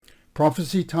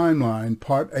Prophecy Timeline,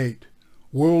 Part 8.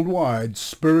 Worldwide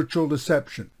Spiritual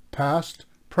Deception. Past,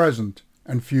 Present,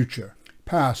 and Future.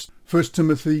 Past, 1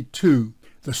 Timothy 2.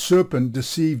 The serpent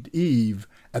deceived Eve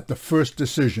at the first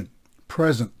decision.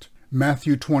 Present,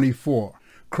 Matthew 24.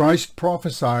 Christ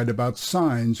prophesied about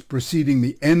signs preceding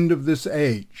the end of this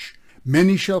age.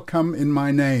 Many shall come in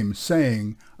my name,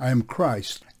 saying, I am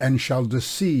Christ, and shall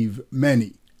deceive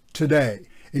many. Today,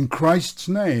 in Christ's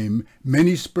name,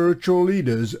 many spiritual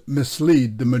leaders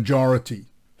mislead the majority.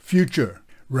 Future,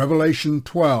 Revelation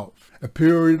 12, a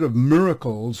period of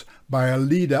miracles by a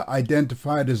leader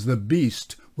identified as the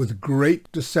beast with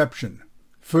great deception.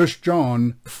 1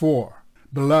 John 4,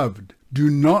 Beloved, do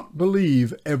not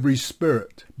believe every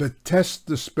spirit, but test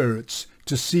the spirits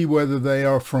to see whether they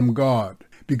are from God,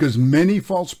 because many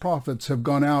false prophets have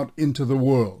gone out into the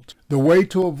world. The way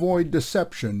to avoid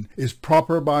deception is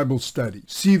proper Bible study.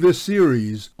 See this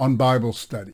series on Bible study.